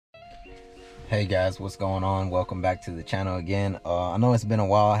Hey guys, what's going on? Welcome back to the channel again. I know it's been a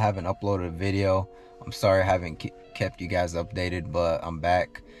while. I haven't uploaded a video. I'm sorry I haven't kept you guys updated, but I'm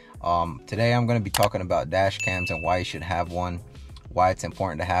back. Today I'm going to be talking about dash cams and why you should have one, why it's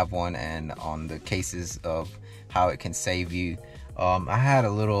important to have one, and on the cases of how it can save you. I had a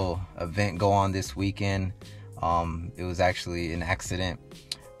little event go on this weekend. It was actually an accident.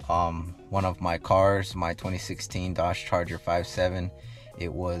 One of my cars, my 2016 Dodge Charger 5.7,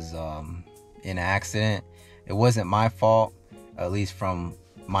 it was in an accident. It wasn't my fault, at least from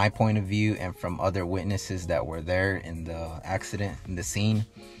my point of view and from other witnesses that were there in the accident, in the scene.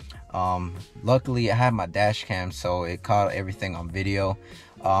 Luckily I had my dash cam, so it caught everything on video.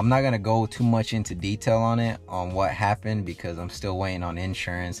 I'm not gonna go too much into detail on it, on what happened, because I'm still waiting on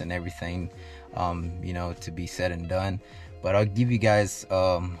insurance and everything, you know, to be said and done. But I'll give you guys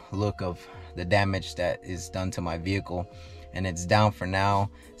a look of the damage that is done to my vehicle, and it's down for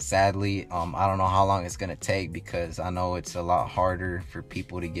now, sadly. I don't know how long it's gonna take, because I know it's a lot harder for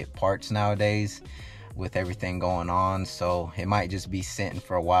people to get parts nowadays with everything going on, so it might just be sitting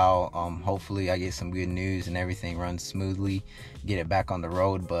for a while. Hopefully I get some good news and everything runs smoothly, get it back on the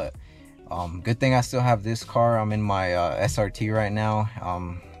road. But good thing I still have this car. I'm in my SRT right now.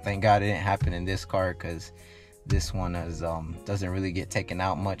 Thank God it didn't happen in this car, because this one is doesn't really get taken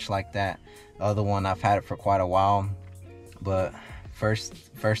out much like that. The other one, I've had it for quite a while. But first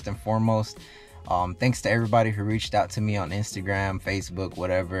and foremost, thanks to everybody who reached out to me on Instagram, Facebook,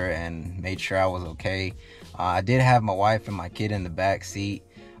 whatever, and made sure I was okay. I did have my wife and my kid in the back seat.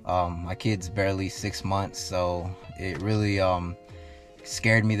 My kid's barely 6 months, so it really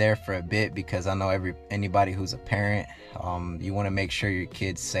scared me there for a bit, because I know anybody who's a parent, you want to make sure your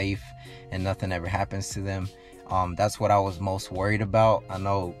kid's safe and nothing ever happens to them. That's what I was most worried about. I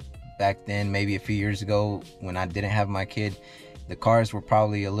know back then, maybe a few years ago, when I didn't have my kid, the cars were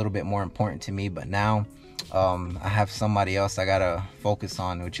probably a little bit more important to me. But now I have somebody else I gotta focus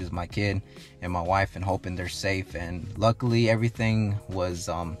on, which is my kid and my wife, and hoping they're safe. And luckily everything was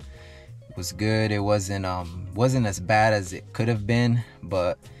good. It wasn't as bad as it could have been,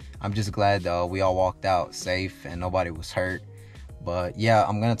 but I'm just glad we all walked out safe and nobody was hurt. But yeah,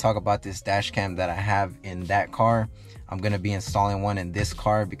 I'm gonna talk about this dash cam that I have in that car. I'm gonna be installing one in this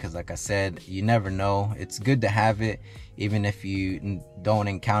car, because like I said, you never know. It's good to have it, even if you don't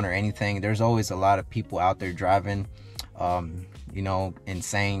encounter anything. There's always a lot of people out there driving, you know,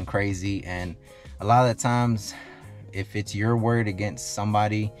 insane, crazy, and a lot of the times, if it's your word against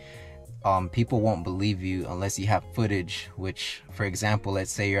somebody, people won't believe you unless you have footage. Which, for example,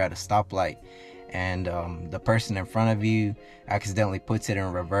 let's say you're at a stoplight and the person in front of you accidentally puts it in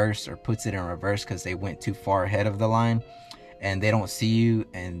reverse because they went too far ahead of the line, and they don't see you,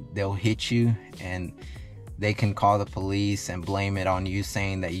 and they'll hit you, and they can call the police and blame it on you,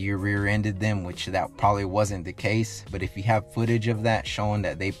 saying that you rear-ended them, which that probably wasn't the case. But if you have footage of that showing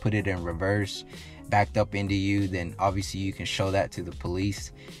that they put it in reverse, backed up into you, then obviously you can show that to the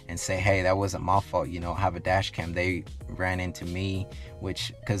police and say, hey, that wasn't my fault, you know, I have a dash cam, they ran into me.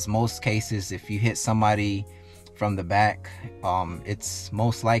 Which, because most cases, if you hit somebody from the back, it's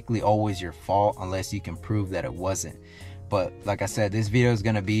most likely always your fault, unless you can prove that it wasn't. But like I said, this video is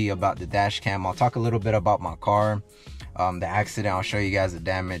going to be about the dash cam. I'll talk a little bit about my car, the accident. I'll show you guys the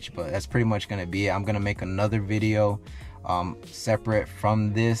damage, but that's pretty much going to be it. I'm going to make another video separate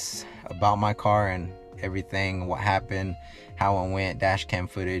from this about my car and everything, what happened, how it went, dash cam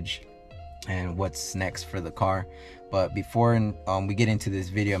footage, and what's next for the car. But before we get into this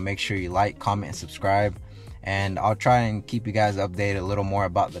video, make sure you like, comment, and subscribe, and I'll try and keep you guys updated a little more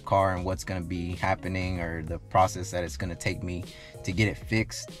about the car and what's going to be happening, or the process that it's going to take me to get it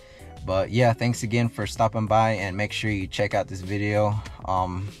fixed. But yeah, thanks again for stopping by, and make sure you check out this video,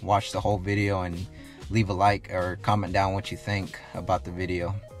 watch the whole video, and leave a like or comment down what you think about the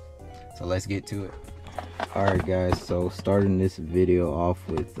video. So let's get to it. Alright guys, so starting this video off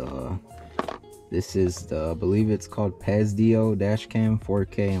with this is the, I believe it's called PESDO dash cam,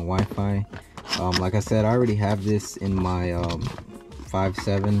 4K and Wi-Fi. Like I said, I already have this in my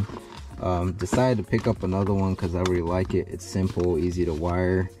 5.7. Decided to pick up another one because I really like it. It's simple, easy to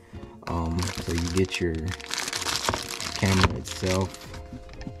wire. So you get your camera itself.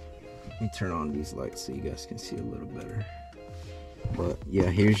 Let me turn on these lights so you guys can see a little better. But yeah,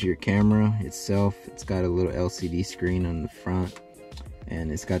 here's your camera itself. It's got a little LCD screen on the front,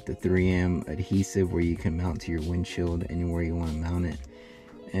 and it's got the 3M adhesive where you can mount to your windshield anywhere you want to mount it.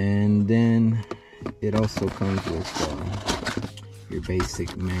 And then it also comes with your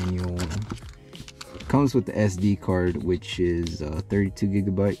basic manual. It comes with the SD card, which is 32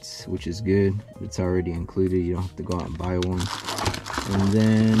 gigabytes, which is good. It's already included, you don't have to go out and buy one. And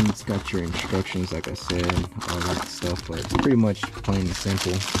then it's got your instructions, like I said, all that stuff, but it's pretty much plain and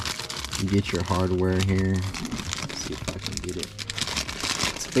simple. You get your hardware here. Let's see if I can get it.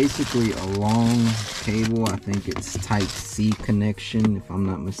 It's basically a long cable. I think it's type C connection, if I'm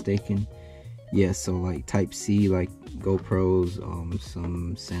not mistaken. Yeah, so like type C, like GoPros,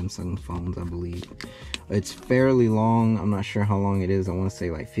 some Samsung phones, I believe. It's fairly long. I'm not sure how long it is. I want to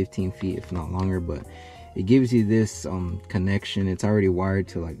say like 15 feet, if not longer, but it gives you this connection. It's already wired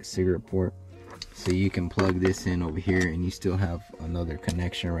to like a cigarette port, so you can plug this in over here and you still have another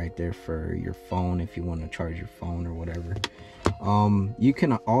connection right there for your phone if you want to charge your phone or whatever. You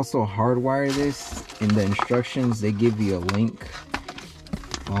can also hardwire this. In the instructions, they give you a link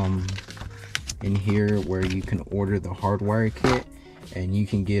in here where you can order the hardwire kit, and you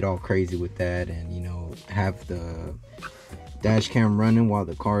can get all crazy with that, and you know, have the dash cam running while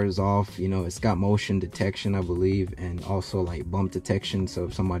the car is off. You know, it's got motion detection, I believe, and also like bump detection. So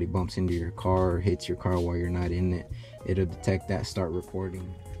if somebody bumps into your car or hits your car while you're not in it, it'll detect that, start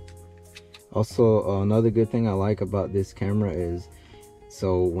recording. Also, another good thing I like about this camera is,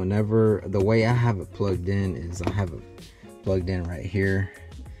 so whenever, the way I have it plugged in is, I have it plugged in right here,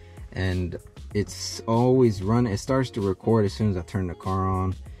 and it's always running. It starts to record as soon as I turn the car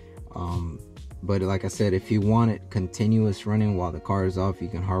on. But like I said, if you want it continuous running while the car is off, you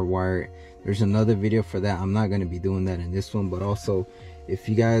can hardwire it. There's another video for that. I'm not going to be doing that in this one, but also if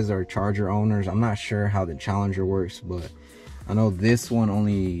you guys are Charger owners, I'm not sure how the Challenger works, but I know this one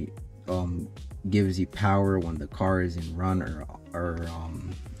only gives you power when the car is in run or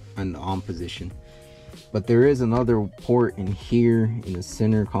in the on position. But there is another port in here in the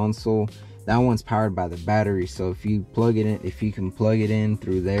center console. That one's powered by the battery, so if you plug it in, if you can plug it in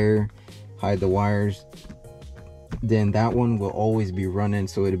through there, hide the wires, then that one will always be running,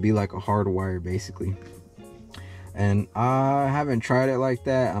 so it'll be like a hard wire basically. And I haven't tried it like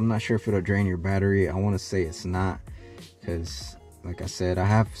that. I'm not sure if it'll drain your battery. I want to say it's not, because like I said, I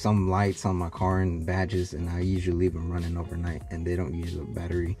have some lights on my car and badges, and I usually leave them running overnight and they don't use a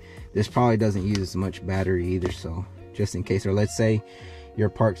battery. This probably doesn't use as much battery either, so just in case. Or let's say you're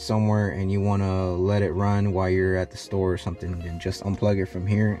parked somewhere and you want to let it run while you're at the store or something, then just unplug it from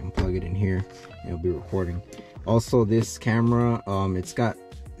here and plug it in here, and it'll be recording. Also, this camera, it's got,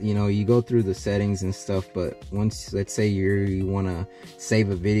 you know, you go through the settings and stuff, but once, let's say you want to save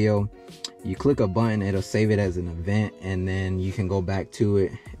a video, you click a button, it'll save it as an event, and then you can go back to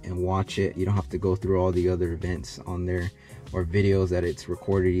it and watch it. You don't have to go through all the other events on there or videos that it's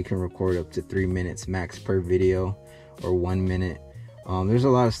recorded. You can record up to 3 minutes max per video, or 1 minute. There's a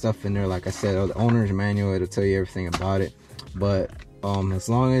lot of stuff in there. Like I said, the owner's manual, it'll tell you everything about it. But as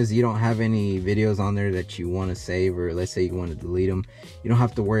long as you don't have any videos on there that you want to save, or let's say you want to delete them, you don't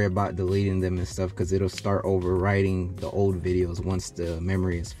have to worry about deleting them and stuff, because it'll start overwriting the old videos once the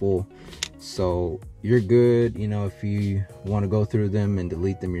memory is full. So you're good. You know, if you want to go through them and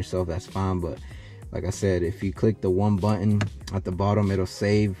delete them yourself, that's fine. But like I said, if you click the one button at the bottom, it'll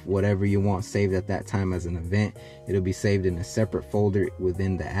save whatever you want saved at that time as an event. It'll be saved in a separate folder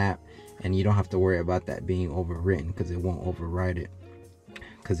within the app, and you don't have to worry about that being overwritten, because it won't overwrite it,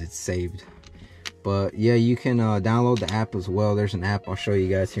 because it's saved. But yeah, you can download the app as well. There's an app, I'll show you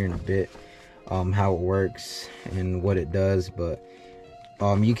guys here in a bit how it works and what it does. But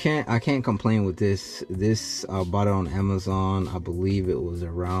I can't complain with this. I bought it on Amazon. I believe it was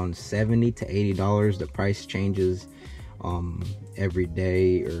around $70 to $80. The price changes every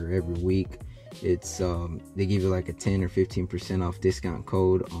day or every week. It's they give you like a 10 or 15% off discount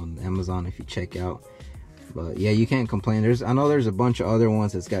code on Amazon if you check out. But yeah, you can't complain. I know there's a bunch of other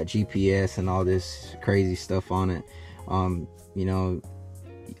ones that's got GPS and all this crazy stuff on it. You know,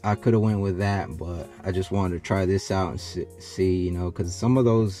 I could have went with that, but I just wanted to try this out and see, you know, because some of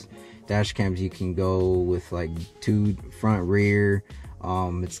those dash cams you can go with like 2 front, rear.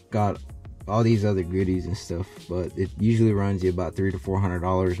 It's got all these other goodies and stuff, but it usually runs you about $300 to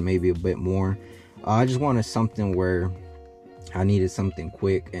 $400, maybe a bit more. I just wanted something where I needed something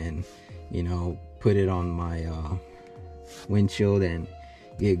quick and, you know, put it on my windshield and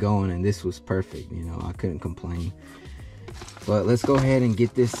get going, and this was perfect. You know, I couldn't complain. But let's go ahead and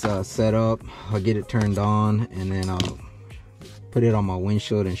get this set up. I'll get it turned on, and then I'll put it on my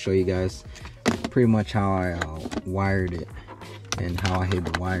windshield and show you guys pretty much how I wired it and how I hid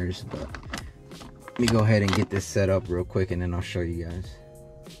the wires. But let me go ahead and get this set up real quick, and then I'll show you guys.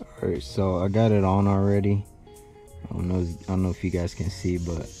 Alright, so I got it on already. I don't know if you guys can see,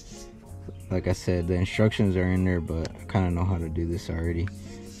 but like I said, the instructions are in there, but I kind of know how to do this already.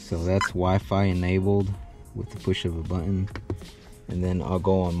 So that's Wi-Fi enabled with the push of a button. And then I'll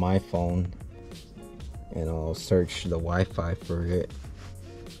go on my phone and I'll search the Wi-Fi for it.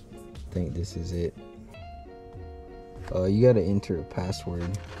 I think this is it. You gotta enter a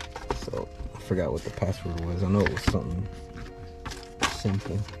password. So I forgot what the password was. I know it was something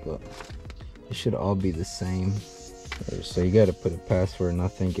simple, but it should all be the same. So you gotta put a password, and I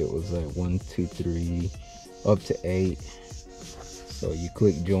think it was like 1, 2, 3 up to 8. So you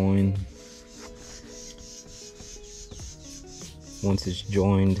click join. Once it's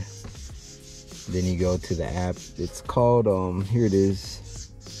joined, then you go to the app. It's called here it is.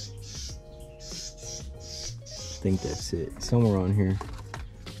 I think that's it, somewhere on here.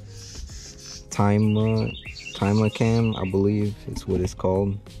 Dashcam, I believe it's what it's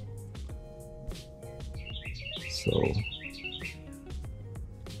called. So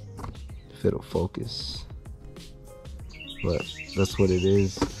if it'll focus, but that's what it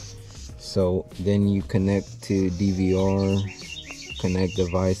is. So then you connect to DVR, connect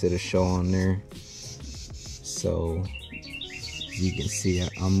device, it'll show on there. So you can see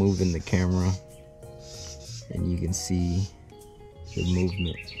I'm moving the camera, and you can see the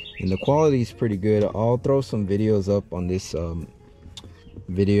movement, and the quality is pretty good. I'll throw some videos up on this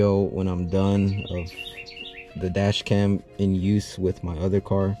video when I'm done of the dash cam in use with my other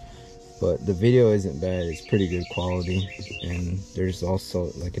car, but the video isn't bad. It's pretty good quality, and there's also,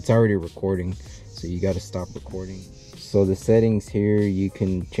 like, it's already recording, so you got to stop recording. So the settings here, you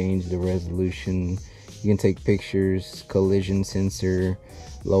can change the resolution, you can take pictures, collision sensor,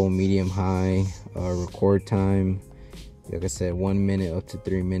 low, medium, high, record time, like I said, 1 minute up to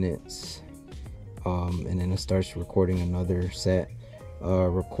 3 minutes, and then it starts recording another set.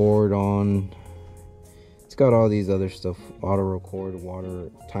 Record on, it's got all these other stuff, auto record,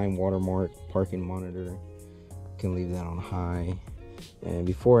 time watermark, parking monitor, you can leave that on high. And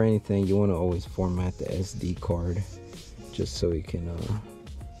before anything, you want to always format the SD card, just so you can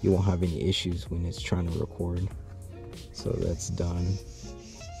you won't have any issues when it's trying to record. So that's done.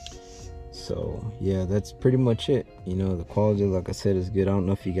 So yeah, that's pretty much it. You know, the quality, like I said, is good. I don't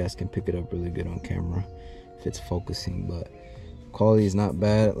know if you guys can pick it up really good on camera if it's focusing, but quality is not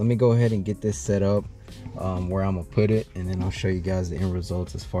bad. Let me go ahead and get this set up where I'm gonna put it, and then I'll show you guys the end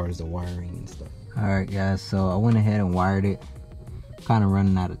results as far as the wiring and stuff. All right guys, so I went ahead and wired it. Kind of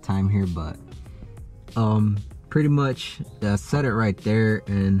running out of time here, but pretty much I set it right there,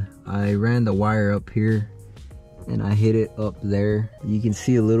 and I ran the wire up here and I hit it up there, you can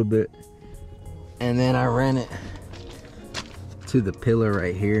see a little bit, and then I ran it to the pillar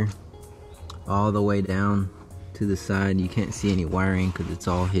right here, all the way down to the side. You can't see any wiring because it's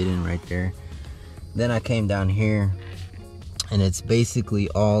all hidden right there. Then I came down here, and it's basically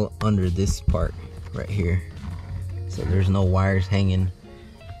all under this part right here, so there's no wires hanging.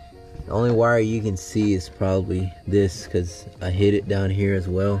 The only wire you can see is probably this, because I hid it down here as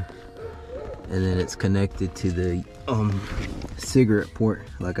well, and then it's connected to the cigarette port,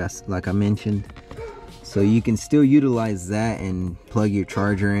 like I mentioned. So you can still utilize that and plug your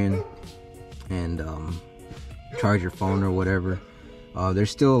charger in and charge your phone or whatever.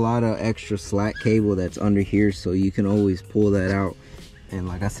 There's still a lot of extra slack cable that's under here, so you can always pull that out. And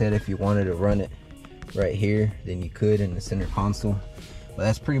like I said, if you wanted to run it right here, then you could in the center console. But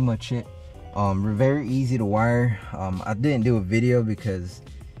that's pretty much it. Very easy to wire. I didn't do a video because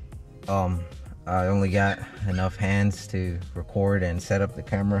I only got enough hands to record and set up the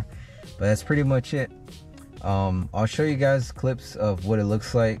camera, but that's pretty much it. I'll show you guys clips of what it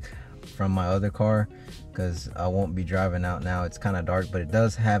looks like from my other car, because I won't be driving out now. It's kind of dark, but it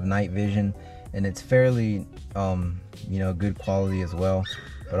does have night vision, and it's fairly you know, good quality as well.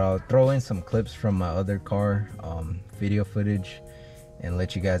 But I'll throw in some clips from my other car, video footage, and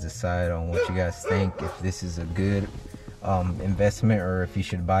let you guys decide on what you guys think, if this is a good investment, or if you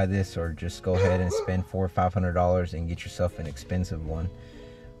should buy this, or just go ahead and spend $400 or $500 and get yourself an expensive one.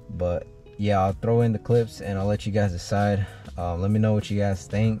 But yeah, I'll throw in the clips and I'll let you guys decide. Let me know what you guys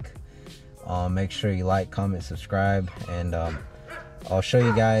think. Make sure you like, comment, subscribe, and I'll show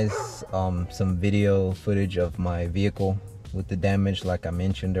you guys some video footage of my vehicle with the damage, like I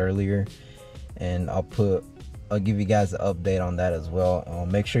mentioned earlier, and I'll give you guys an update on that as well.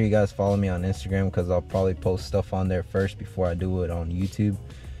 Make sure you guys follow me on Instagram, because I'll probably post stuff on there first before I do it on YouTube.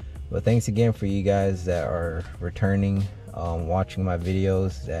 But thanks again for you guys that are returning, watching my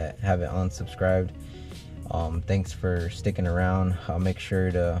videos, that haven't unsubscribed. Thanks for sticking around. I'll make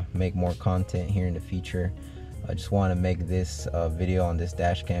sure to make more content here in the future. I just want to make this video on this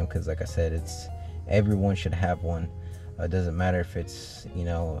dash cam because, like I said, everyone should have one. It doesn't matter if it's, you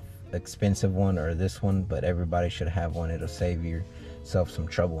know, expensive one or this one, but everybody should have one. It'll save yourself some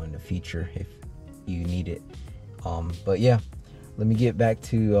trouble in the future if you need it. But yeah, let me get back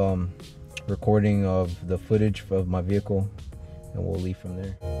to recording of the footage of my vehicle, and we'll leave from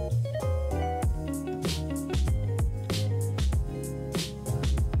there.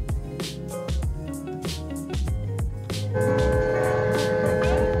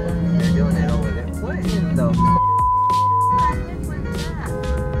 They're doing it over there. What in the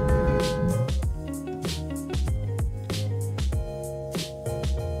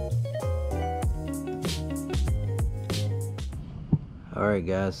Alright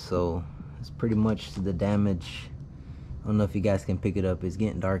guys, so it's pretty much the damage. I don't know if you guys can pick it up. It's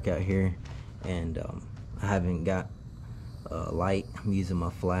getting dark out here, and I haven't got light. I'm using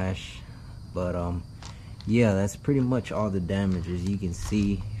my flash, but yeah, that's pretty much all the damage. As you can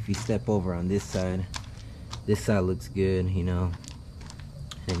see, if you step over on this side looks good, you know.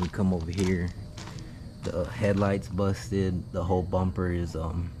 And you come over here, the headlights busted, the whole bumper is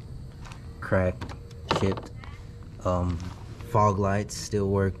cracked, chipped. Fog lights still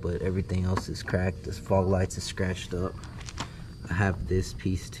work, but everything else is cracked. This fog lights is scratched up. I have this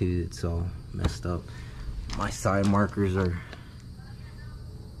piece too, it's all messed up. My side markers are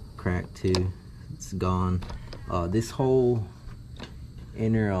cracked too. It's gone. This whole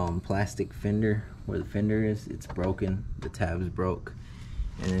inner plastic fender, where the fender is, it's broken. The tabs broke.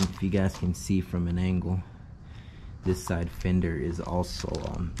 And then if you guys can see from an angle, this side fender is also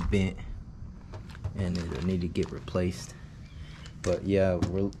bent, and it'll need to get replaced. But yeah,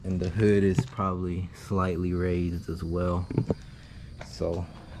 and the hood is probably slightly raised as well. So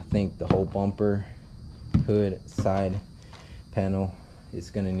I think the whole bumper, hood, side panel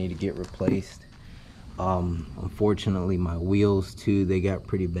is gonna need to get replaced. Unfortunately, my wheels too, they got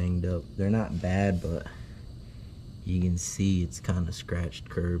pretty banged up. They're not bad, but you can see it's kind of scratched,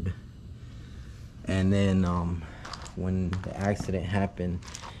 curbed. And then when the accident happened,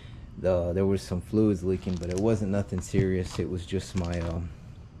 there was some fluids leaking, but it wasn't nothing serious. It was just my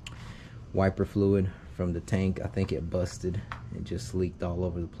wiper fluid from the tank. I think it busted. It just leaked all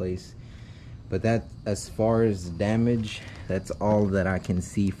over the place. But that, as far as damage, that's all that I can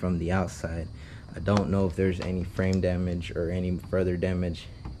see from the outside. I don't know if there's any frame damage or any further damage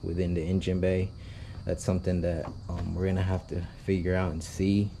within the engine bay. That's something that we're gonna have to figure out and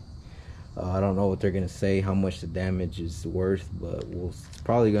see. I don't know what they're gonna say, how much the damage is worth, but it's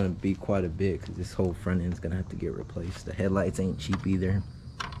probably gonna be quite a bit, because this whole front end's gonna have to get replaced. The headlights ain't cheap either.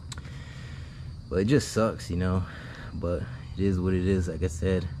 But it just sucks, you know. But it is what it is. Like I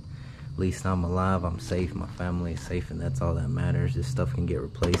said, at least I'm alive, I'm safe, my family is safe, and that's all that matters. This stuff can get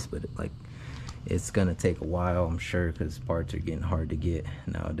replaced, but it's gonna take a while, I'm sure, because parts are getting hard to get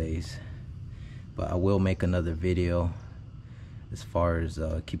nowadays. But I will make another video as far as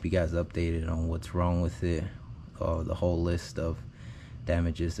keep you guys updated on what's wrong with it, the whole list of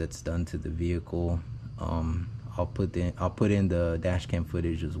damages that's done to the vehicle. I'll put in the dash cam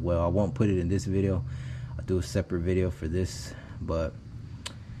footage as well. I won't put it in this video. I'll do a separate video for this, but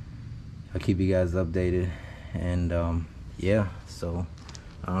I'll keep you guys updated. And yeah, so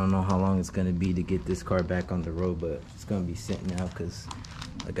I don't know how long it's gonna be to get this car back on the road, but it's gonna be sitting now because,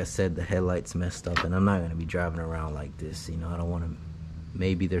 like I said, the headlights messed up, and I'm not gonna be driving around like this. You know, I don't want to.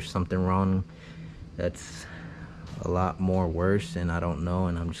 Maybe there's something wrong that's a lot more worse, and I don't know,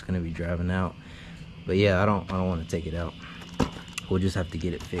 and I'm just gonna be driving out. But yeah, I don't want to take it out. We'll just have to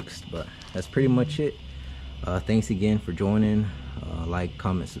get it fixed. But that's pretty much it. Thanks again for joining. Like,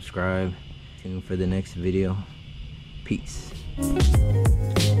 comment, subscribe. Tune in for the next video. Peace.